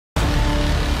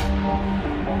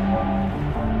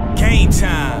Game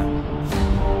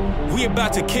time. We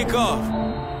about to kick off.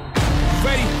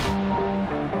 Ready?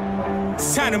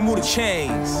 It's time to move the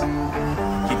chains.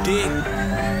 You dig?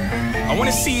 I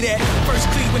wanna see that first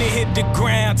cleat when it hit the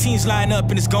ground. Teams line up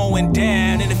and it's going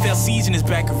down. NFL season is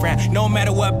back around. No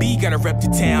matter what B, gotta rep the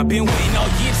town. Been waiting all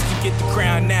years to get the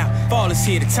crown now. Fall is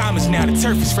here, the time is now. The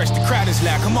turf is fresh, the crowd is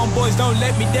loud. Come on boys, don't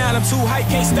let me down. I'm too hyped,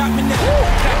 can't stop me now.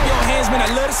 Clap your hands, man, I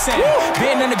love the sound.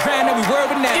 Been on the ground, every word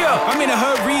with now. I'm in a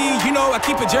hurry, you know I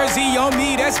keep a jersey on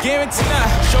me, that's guaranteed.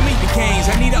 Show me the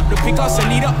games, I need up the pickoffs, I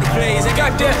need up the plays. I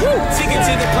got that ticket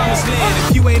to the promised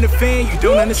land. If you ain't a fan, you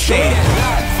don't understand.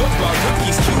 Football,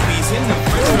 rookies, QBs, in the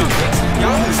first round picks.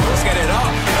 Y'all who sports got it all,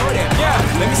 know that.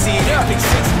 Let me see that pick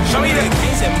six. Show me the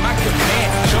games at my command.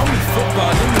 Show me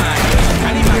football in my hand. I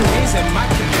need my games at my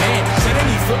command. Said I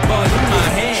need football in my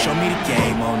hand. Show me the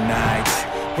game all night.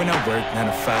 When I work 9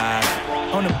 to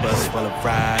 5, on the bus while I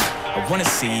ride. I wanna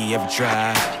see every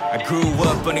drive. I grew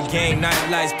up on the game, night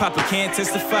lights, Papa can't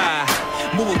testify.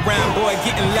 Move around, boy,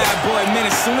 getting loud, boy, man,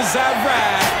 as soon as I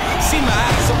ride. See my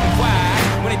eyes open wide.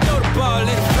 When they throw the ball,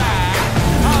 let it fly.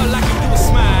 All I can do is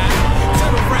smile.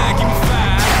 Turn around, give me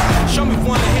 5. Show me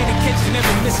one hand to catch, you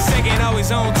never miss a second,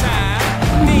 always on time.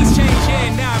 Things change,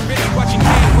 yeah, now I'm really watching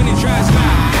game when it drives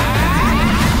by.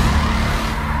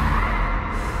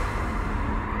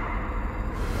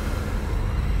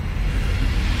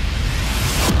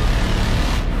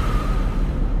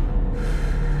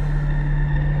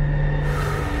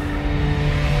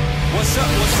 What's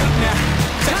up now?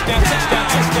 Touchdown, touchdown,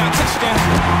 touchdown, touchdown.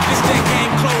 This that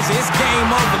game closes, it's game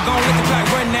over. Gon' let the clock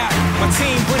run out. My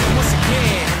team winning once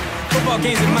again. Football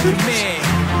games in my command.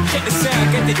 Check the sound,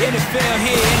 got the NFL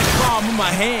here in the palm of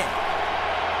my hand.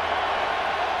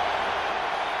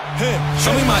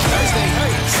 Show me my Thursday,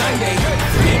 Sunday,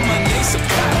 and Monday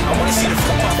supply. I wanna see the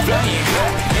football flying.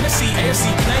 NFC, AFC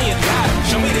playing live.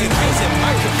 Show me the games in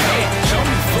my command. Show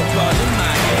me football in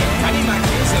my hand. I need my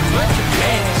games in my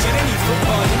command. Shit, I need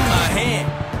football in my hand.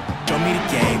 Show me the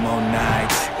game all night.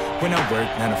 When I work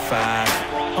 9 to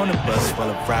 5, on the bus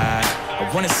while I ride. I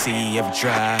wanna see every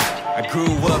drive. I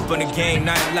grew up on the game,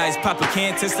 night lights, Papa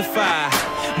can't testify.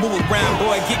 Move around,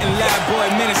 boy, getting loud, boy,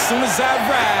 man, as soon as I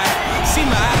ride. See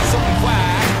my eyes open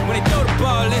wide. When they throw the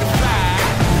ball, let it fly.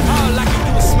 All I can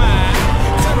do is smile.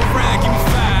 Turn around, give me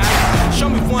 5. Show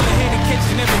me one hand to catch,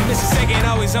 you never miss a second,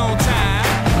 always on time.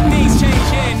 Things change,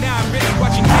 yeah, now I'm really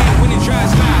watching game when it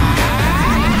drives by.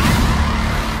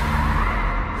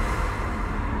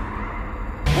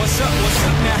 What's up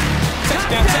now?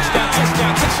 Touchdown, touchdown,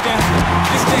 touchdown, touchdown.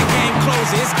 This that game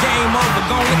closes, it's game over.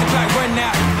 Gon' let the clock run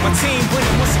out. My team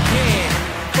winning once again.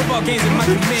 Football games in my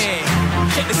command.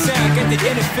 Check the sound, got the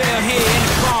NFL here in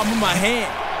the palm of my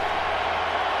hand.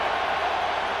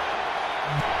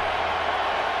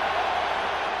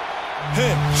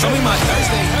 Show me my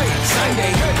Thursday,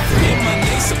 Sunday, and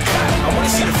Monday supply. I wanna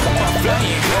see the football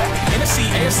flying. NFC,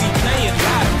 AFC playing live.